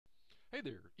Hey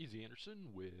there, Easy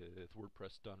Anderson with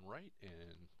WordPress Done Right,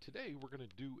 and today we're going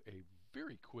to do a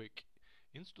very quick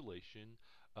installation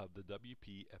of the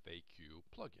WP-FAQ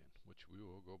plugin, which we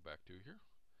will go back to here,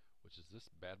 which is this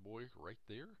bad boy right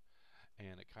there,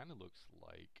 and it kind of looks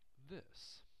like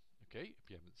this. Okay,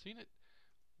 if you haven't seen it,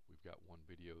 we've got one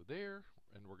video there,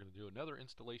 and we're going to do another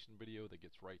installation video that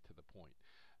gets right to the point.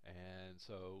 And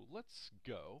so let's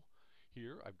go.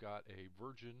 Here I've got a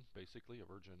Virgin, basically a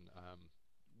Virgin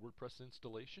WordPress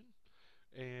installation,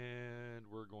 and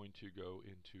we're going to go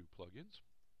into plugins,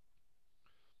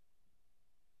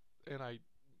 and I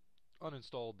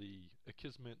uninstalled the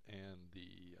Akismet and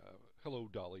the Hello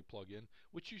Dolly plugin,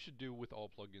 which you should do with all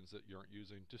plugins that you aren't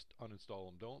using. Just uninstall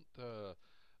them. Don't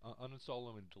uninstall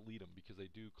them and delete them, because they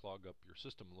do clog up your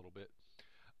system a little bit.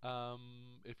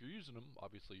 If you're using them,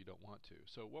 obviously you don't want to.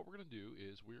 So what we're going to do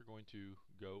is we're going to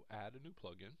go add a new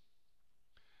plugin,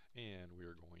 and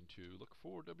we're going to look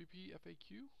for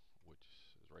WP-FAQ, which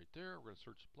is right there. We're going to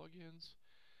search plugins,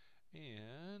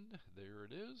 and there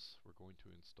it is. We're going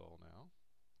to install now.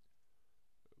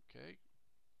 Okay.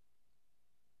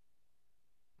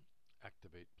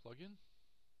 Activate plugin.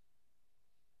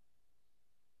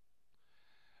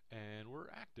 And we're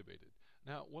activated.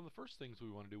 Now, one of the first things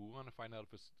we want to do, we want to find out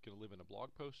if it's going to live in a blog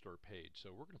post or a page.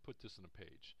 So we're going to put this in a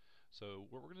page. So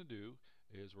what we're going to do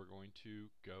is we're going to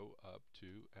go up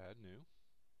to Add New,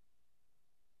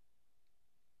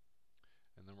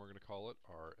 and then we're going to call it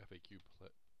our FAQ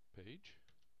page.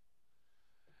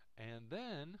 And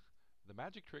then the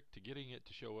magic trick to getting it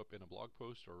to show up in a blog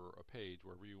post or a page,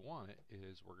 wherever you want it,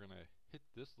 is we're going to hit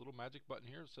this little magic button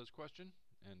here that says question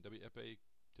and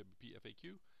WP-FAQ.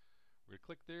 We're going to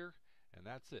click there, and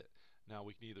that's it. Now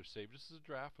we can either save this as a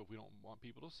draft if we don't want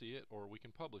people to see it, or we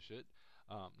can publish it.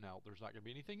 Now there's not going to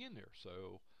be anything in there,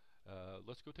 so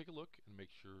let's go take a look and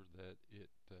make sure that it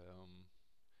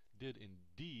did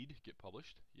indeed get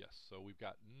published. Yes, so we've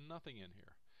got nothing in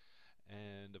here.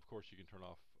 And of course you can turn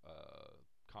off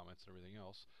comments and everything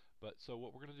else. But so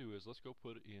what we're going to do is let's go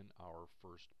put in our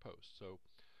first post. So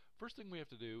first thing we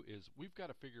have to do is we've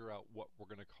got to figure out what we're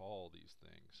going to call these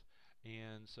things.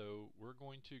 And so we're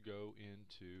going to go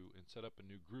into and set up a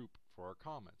new group for our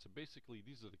comments. And basically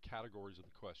these are the categories of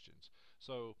the questions.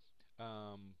 So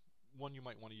one you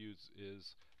might want to use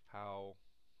is how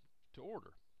to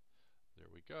order. There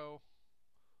we go.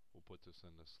 We'll put this in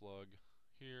the slug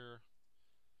here,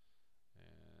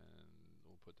 and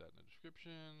we'll put that in the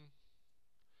description.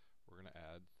 We're going to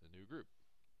add the new group.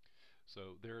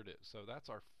 So there it is. So that's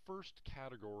our first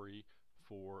category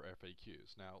for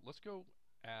FAQs. Now let's go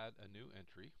add a new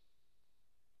entry.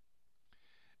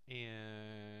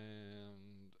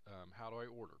 And how do I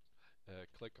order?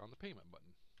 Click on the payment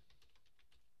button.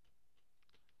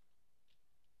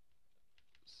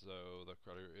 So the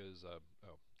category is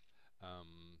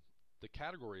the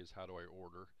category is how do I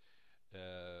order.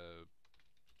 And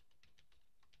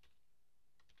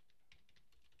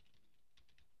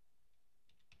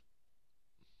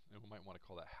we might want to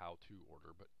call that how to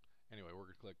order, but anyway, we're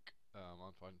going to click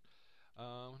on fine.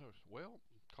 Well,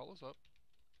 call us up.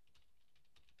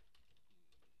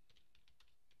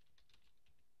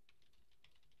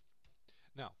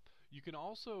 Now, you can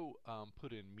also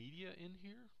put in media in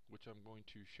here, which I'm going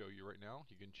to show you right now.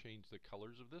 You can change the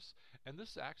colors of this, and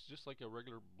this acts just like a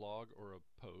regular blog or a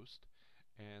post.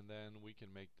 And then we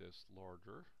can make this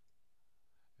larger.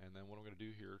 And then what I'm going to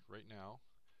do here right now,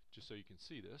 just so you can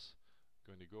see this,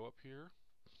 I'm going to go up here.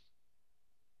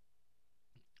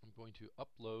 I'm going to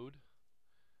upload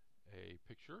a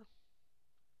picture.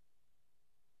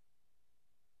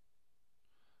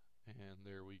 And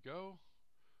there we go.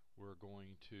 We're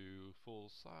going to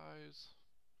full size,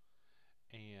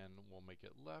 and we'll make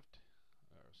it left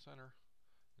or center,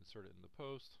 insert it in the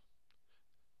post.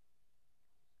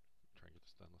 Try and get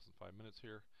this done in less than 5 minutes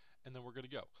here, and then we're going to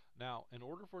go. Now, in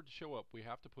order for it to show up, we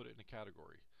have to put it in a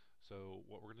category. So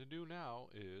what we're going to do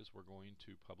now is we're going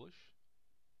to publish,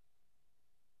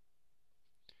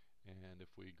 and if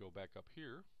we go back up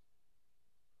here,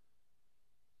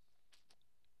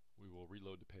 we will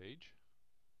reload the page.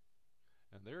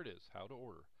 And there it is, how to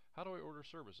order. How do I order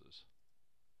services?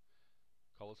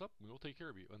 Call us up, we will take care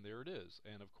of you. And there it is.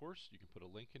 And of course, you can put a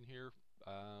link in here.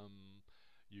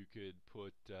 You could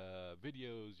put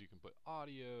videos, you can put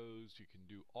audios, you can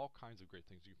do all kinds of great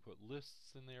things. You can put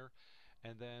lists in there.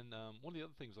 And then one of the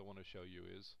other things I want to show you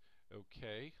is,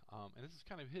 okay, and this is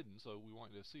kind of hidden, so we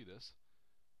want you to see this.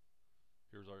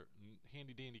 Here's our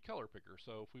handy dandy color picker.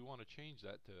 So if we want to change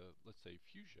that to, let's say,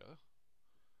 fuchsia,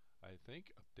 I think,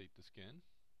 update the skin,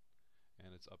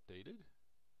 and it's updated.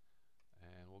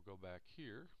 And we'll go back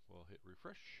here, we'll hit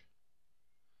refresh,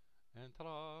 And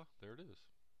ta-da, there it is.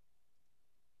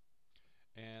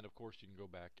 And of course you can go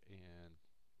back and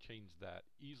change that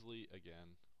easily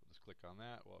again. We'll just click on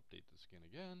that, we'll update the skin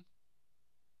again.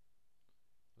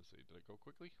 Let's see, did it go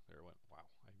quickly? There it went. Wow,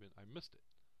 I missed it.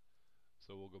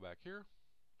 So we'll go back here,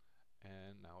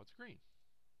 and now it's green.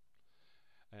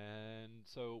 And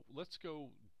so let's go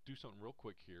do something real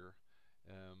quick here.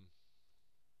 I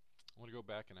want to go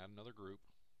back and add another group.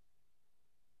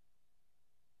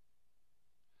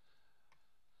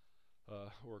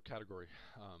 Or category,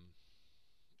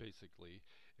 basically.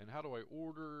 And how do I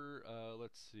order?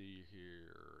 Let's see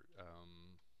here.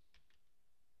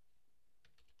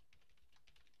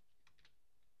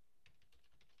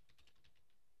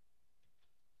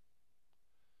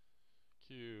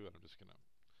 Q, and I'm just going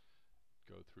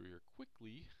to go through here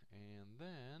quickly, and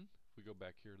then if we go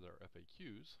back here to our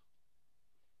FAQs,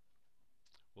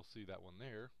 we'll see that one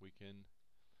there. We can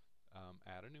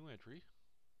add a new entry.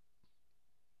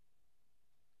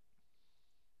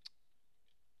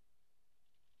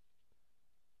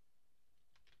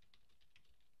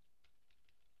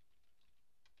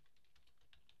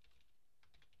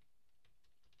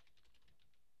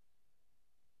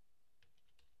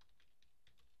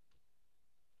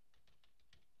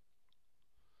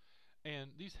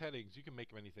 And these headings, you can make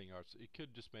them anything else. It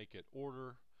could just make it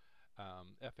order,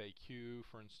 FAQ,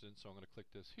 for instance. So I'm going to click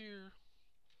this here.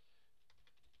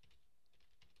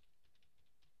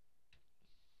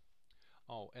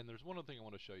 Oh, and there's one other thing I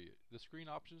want to show you. The screen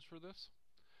options for this.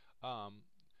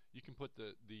 You can put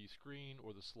the screen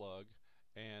or the slug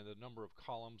and the number of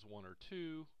columns, 1 or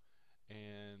 2.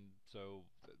 And so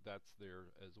that's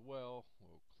there as well.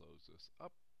 We'll close this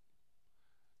up.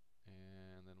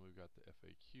 And then we've got the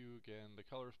FAQ again. The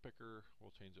colors picker,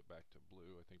 we'll change it back to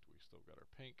blue. I think we still got our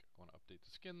pink. I want to update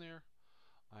the skin there.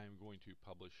 I'm going to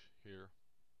publish here.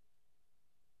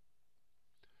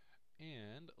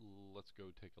 And let's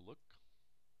go take a look.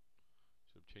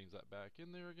 Should have changed that back in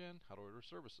there again. How to order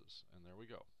services. And there we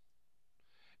go.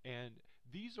 And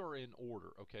these are in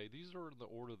order, okay? These are in the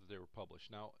order that they were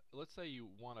published. Now, let's say you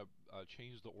want to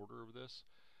change the order of this.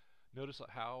 Notice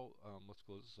how, let's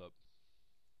close this up.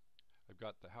 I've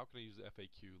got the how can I use the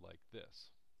FAQ like this?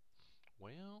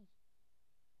 Well,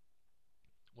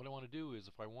 what I want to do is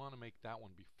if I want to make that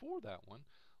one before that one,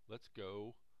 let's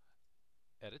go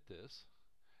edit this.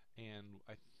 And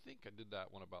I think I did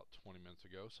that one about 20 minutes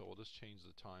ago, so we'll just change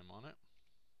the time on it.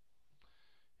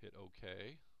 Hit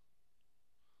OK.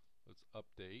 Let's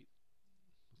update.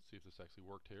 Let's see if this actually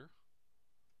worked here.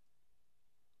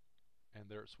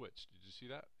 And there it switched. Did you see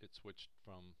that? It switched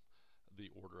from the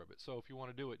order of it. So if you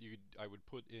want to do it, I would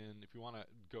put in, if you want to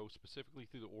go specifically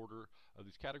through the order of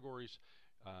these categories,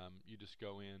 you just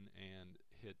go in and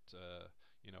hit,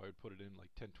 I would put it in like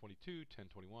 1022,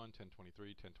 1021,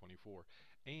 1023, 1024.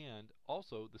 And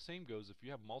also the same goes if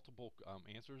you have multiple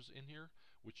answers in here,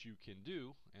 which you can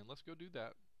do, and let's go do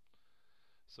that.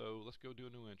 So let's go do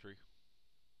a new entry.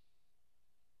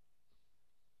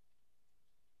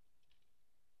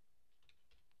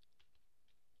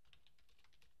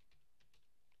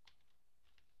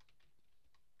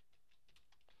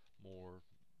 More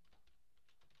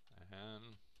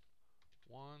and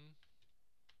one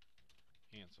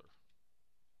answer.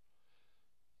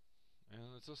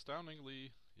 And it's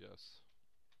astoundingly, yes.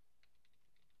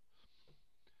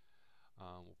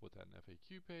 We'll put that in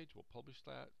FAQ page. We'll publish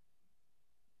that.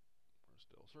 We're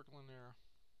still circling there.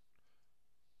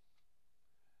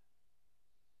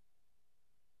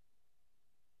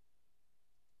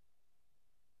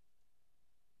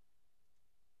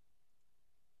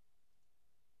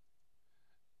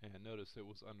 And notice it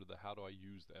was under the how do I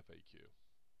use the FAQ.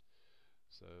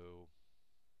 So,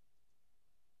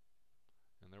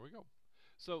 and there we go.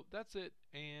 So that's it.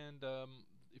 And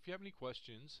if you have any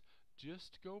questions,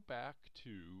 just go back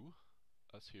to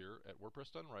us here at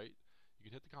WordPress Done Right. You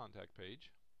can hit the contact page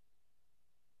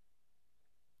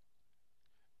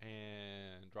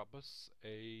and drop us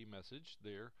a message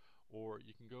there, or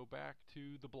you can go back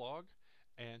to the blog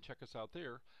and check us out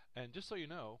there. And just so you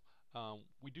know,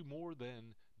 we do more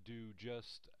than do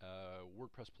just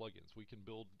WordPress plugins. We can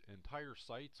build entire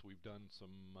sites. We've done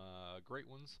some great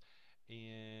ones,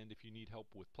 and if you need help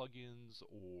with plugins,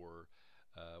 or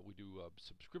we do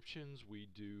subscriptions, we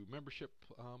do membership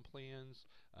plans,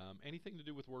 anything to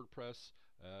do with WordPress,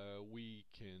 we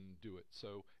can do it.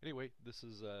 So anyway, this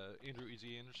is Andrew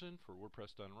Easy Anderson for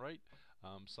WordPress Done Right,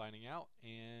 signing out,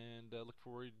 and look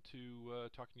forward to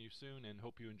talking to you soon, and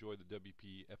hope you enjoy the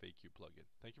WP FAQ plugin.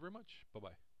 Thank you very much.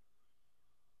 Bye-bye.